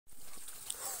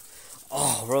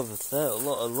Oh, brother,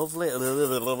 what a lovely...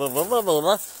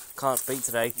 Can't speak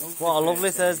today. What a lovely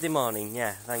Thursday morning.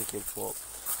 Yeah, thank you, but...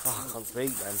 Oh, I can't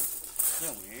speak then.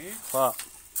 What?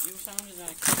 You sounded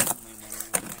like...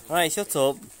 Right, shut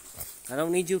up. I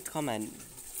don't need you to comment.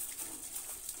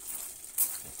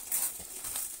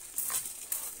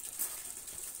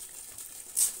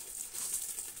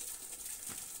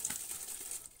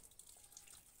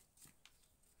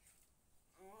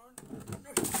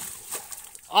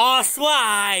 Oh,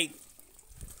 swipe!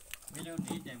 We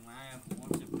don't need them. I have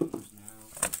water blues now.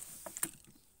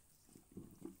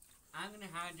 I'm going to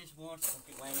hide this water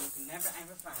bucket where you can never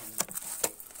ever find it.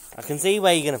 I can see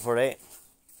where you're going to put it.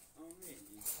 Oh, really?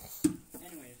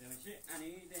 Anyways,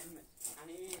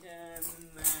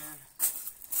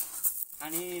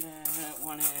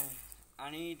 I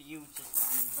need you to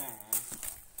stand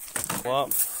there.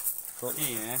 What?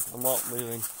 Here. I'm not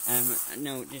moving.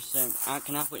 No, just,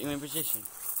 can I put you in position?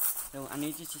 So I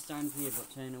need you to stand here but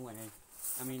turn away.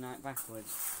 I mean, like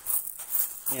backwards.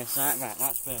 Yes, like that.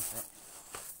 That's perfect.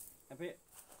 A bit,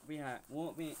 yeah,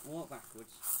 walk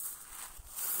backwards.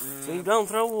 Sweep, don't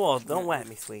throw water. Don't wet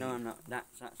me, Sweep. No, I'm not.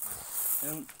 That's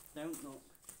fine. Don't look.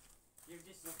 You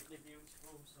just look at the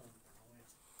beautiful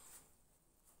sunflowers.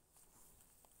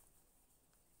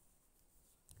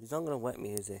 He's not going to wet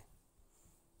me, is he?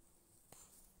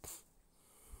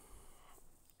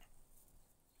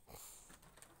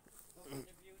 Look at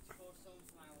the beautiful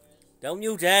sunflowers. Don't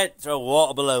you dare throw a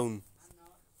water balloon. I'm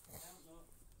not. Don't look.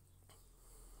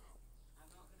 I'm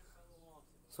not going to throw a water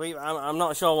balloon. Sweep, I'm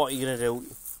not sure what you're going to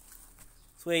do.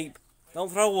 Sweep,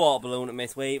 don't throw a water balloon at me,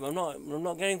 Sweep. I'm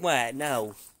not getting wet,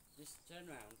 no. Just turn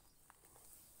around.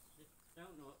 Just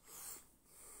don't look.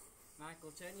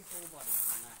 Michael, turn your full body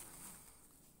on that.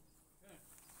 Good.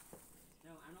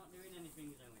 No, I'm not doing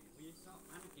anything, Zoe. Will you stop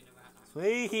panicking about that?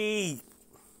 Sweep!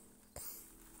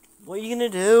 What are you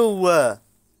going to do?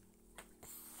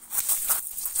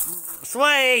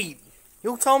 Sweep!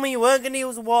 You told me you weren't going to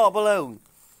use a water balloon.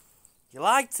 You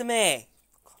lied to me.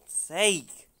 For God's sake.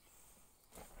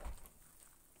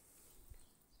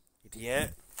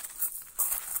 Idiot.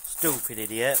 Stupid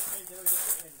idiot.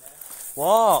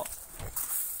 What?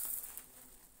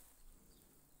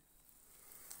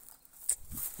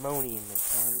 Moaning me,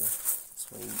 aren't you?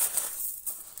 Sweet.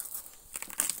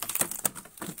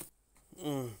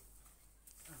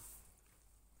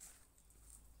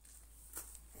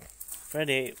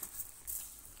 Freddie.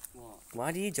 What?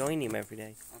 Why do you join him every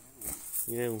day? I don't know.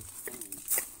 You do.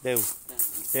 Down.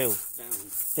 Do. Down.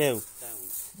 Do.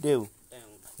 Down. Do. Down.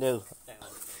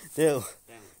 Do.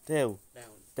 Down.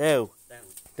 Do. Down.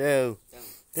 Do. Do.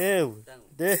 Down.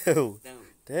 Do. Down. Do. Down.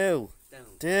 Do. Down.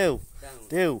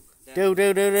 Do. Do. Do.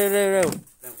 Do. Do. Do. Down.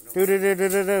 Do. Do. Do. Do.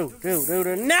 Do. Do. Do.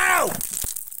 Do. No!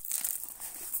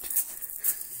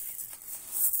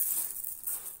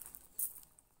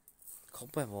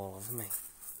 Cobweb all over me.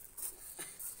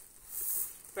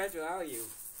 Pedro, how are you?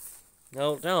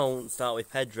 No, don't start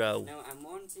with Pedro. No, I'm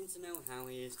wanting to know how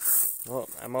he is. What?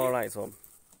 I'm alright, son.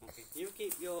 Okay. You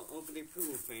keep your ugly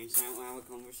pool face out of our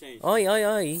conversation. Oi, oi,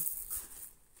 oi.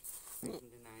 In the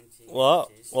 1980s. What?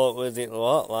 What was it?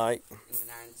 What? Like? In the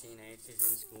 1980s in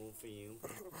school for you.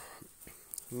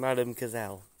 Madame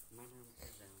Cazelle. Madame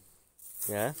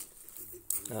Cazelle.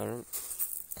 Yeah? Alright.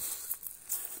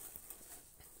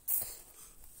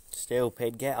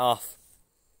 Stupid, get off.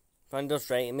 Try and go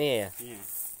straight in me here. Yeah.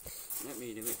 Let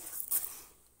me do it.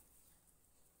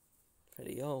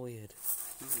 Freddie, you're weird.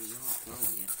 Oh, you're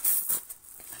weird.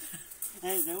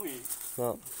 Hey, Zoe.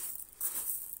 What?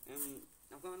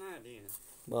 I've got an idea.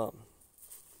 What?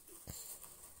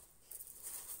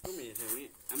 Come here, Zoe.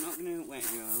 I'm not going to wet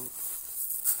you out.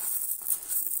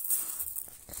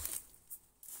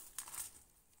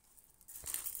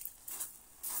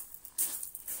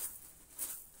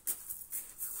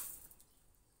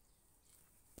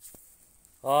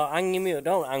 Oh, hang me up.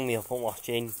 Don't hang me up on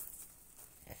watching.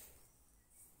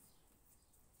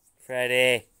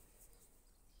 Freddie.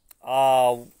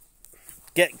 Oh.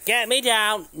 Get me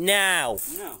down now.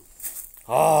 No.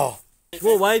 Oh.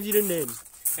 Well, why have you done then?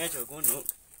 Pedro, go and look.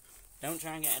 Don't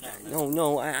try and get her down.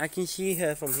 No, I can see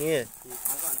her from here.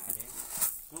 I've got an idea.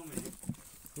 1 minute.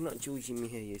 I'm not judging me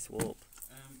here, you swap.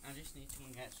 I just need to go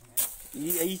and get some help.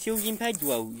 Are you choosing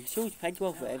Pedro? You choose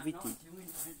Pedro for No, everything. I'm not doing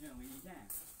Pedro. Are you there?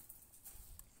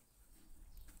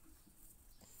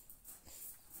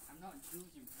 I'm not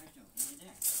choosing Pedro. Are you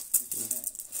there?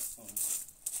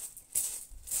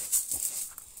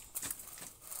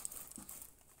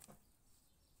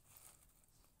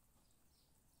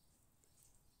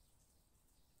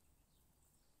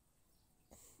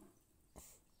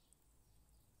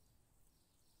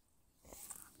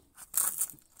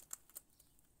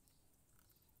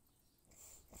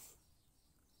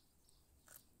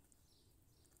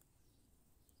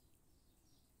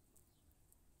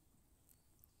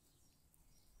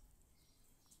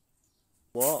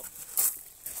 What?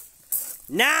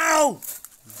 No!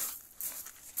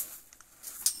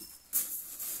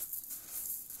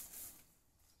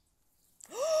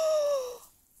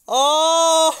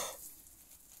 Oh!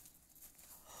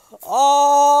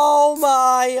 Oh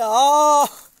my! Oh!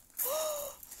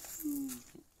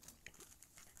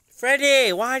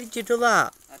 Freddy, why did you do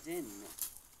that? I didn't.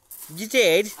 You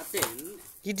did? I didn't.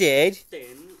 You did?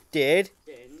 Didn't. Did?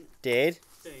 Didn't. Did?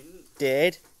 Didn't.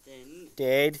 Did? Didn't.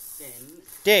 Did?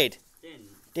 Didn't. Did? Didn't.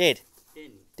 Did?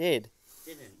 Didn't. Did?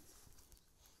 Didn't.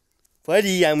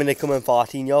 Freddy, I'm gonna come and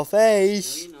fart in your No,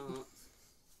 face. you're not.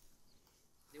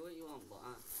 Do what you want, but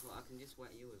I can just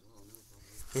wet you as well. No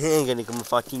problem. I'm gonna come and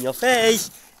fart in your face.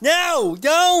 No!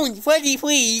 Don't! Freddy,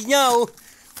 please, no!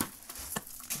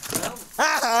 No.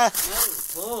 Ah! No.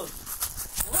 Pause.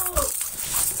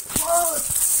 Pause.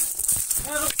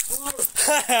 No.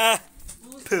 Pause.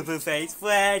 Purple face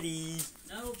Freddy.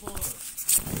 No. Pause.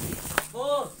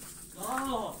 Pause.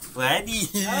 No. Freddy.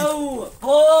 No.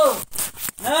 Pause.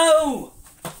 No.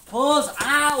 Pause.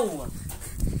 Ow.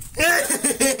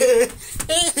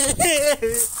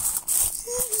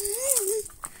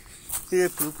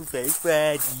 Purple face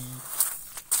Freddy.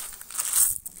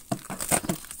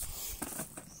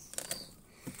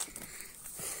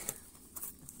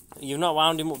 You've not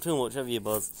wound him up too much, have you,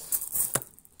 Buzz?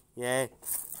 Yeah.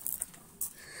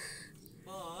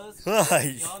 Buzz,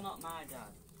 Right. you're not my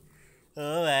dad.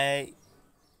 Alright.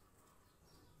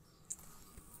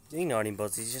 Ignore him,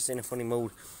 Buzz. He's just in a funny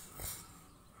mood.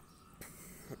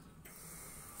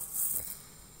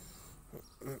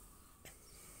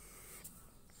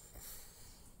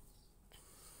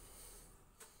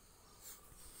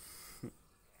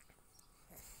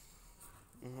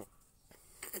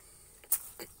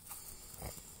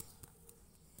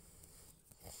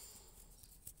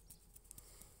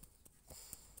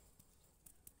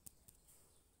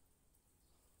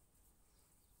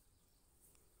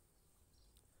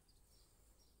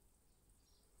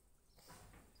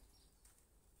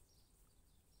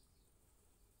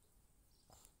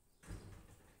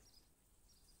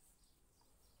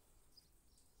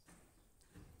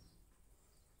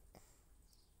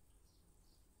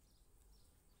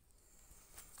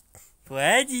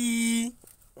 Freddy!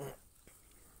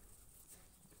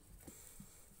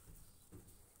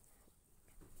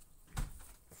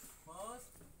 Pause.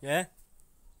 Yeah?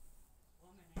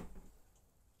 1 minute.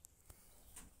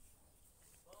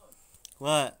 Pause.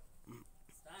 What?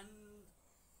 Stand.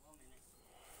 1 minute.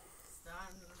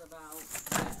 Stand about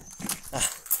there.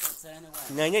 Don't turn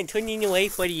away. No, you're not turning away,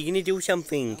 Freddy. You're gonna do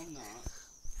something. No, I'm not.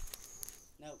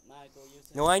 No, Michael, you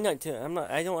turn. No, I'm not. I'm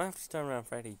not. I don't have to turn around,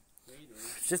 Freddy. Really?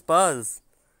 It's just Buzz.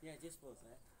 Yeah, just pause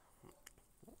there.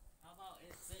 How about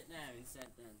it sit there instead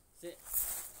then? Sit.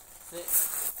 Sit.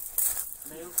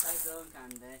 Move, take your own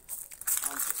candy.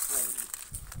 Onto screen.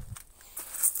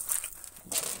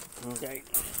 Okay. And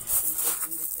sit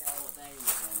in the chair what day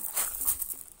you're in.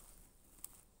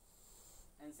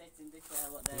 And sit in the chair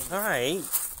what day you're in. Alright.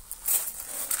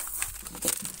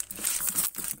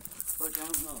 But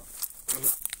don't look.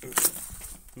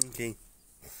 Okay.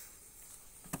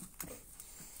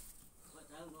 But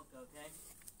don't look, okay?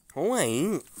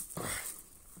 Alright.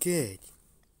 Good.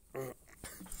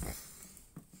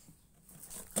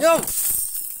 No!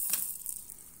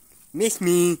 Miss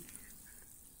me.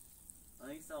 At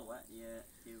least I'll wet your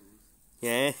shoes.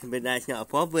 Yeah, but that's not a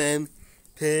problem.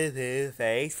 Poo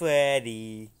face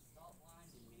Freddy. Stop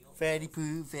winding me up. Freddy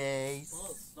poo face.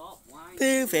 Buzz, stop winding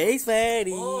Poo me face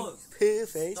Freddy. Buzz, Poo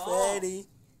face stop. Freddy.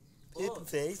 Poo Buzz.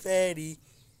 face Freddy.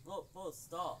 Look, Buzz,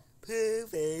 stop. Poo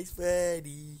face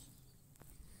Freddy.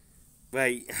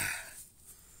 Right.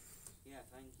 Yeah,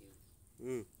 thank you.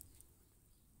 Mm.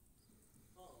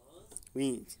 Buzz,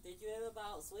 Wait. did you hear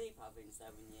about sleep having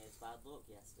 7 years bad luck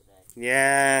yesterday?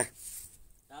 Yeah.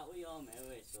 That was your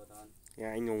mirror, should on.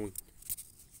 Yeah, I know.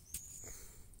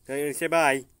 Don't you want to say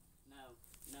bye?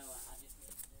 No, I just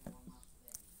need to do one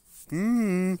last thing.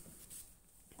 Hmm.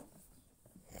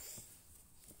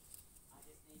 I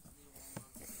just need to do one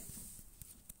last thing.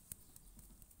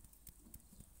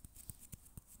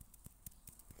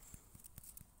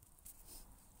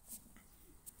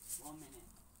 1 minute.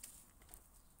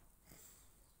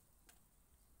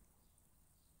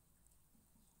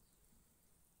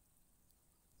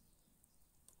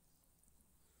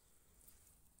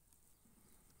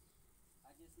 I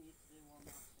just need to do one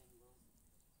last thing, Buzz.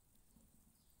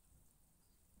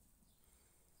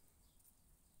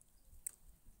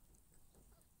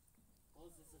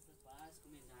 Buzz, there's a surprise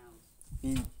coming down.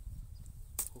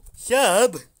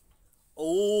 Sub.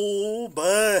 Oh,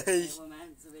 buzz. They were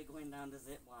meant to be going down the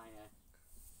zip wire.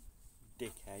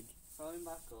 Dickhead. Throw him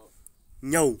back up.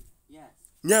 No. Yes.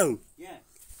 No. Yes.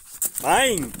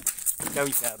 Fine. Go,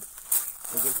 you cab.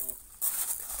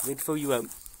 Wait for you out.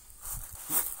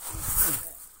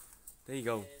 There you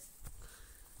go.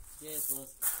 Cheers. Cheers,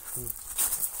 Luz.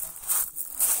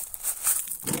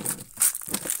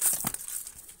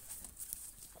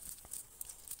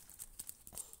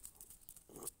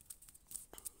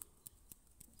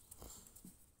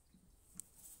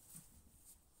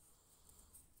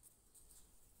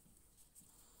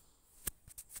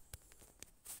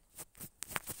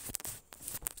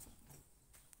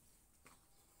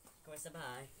 Come on, say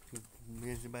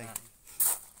bye. Bye.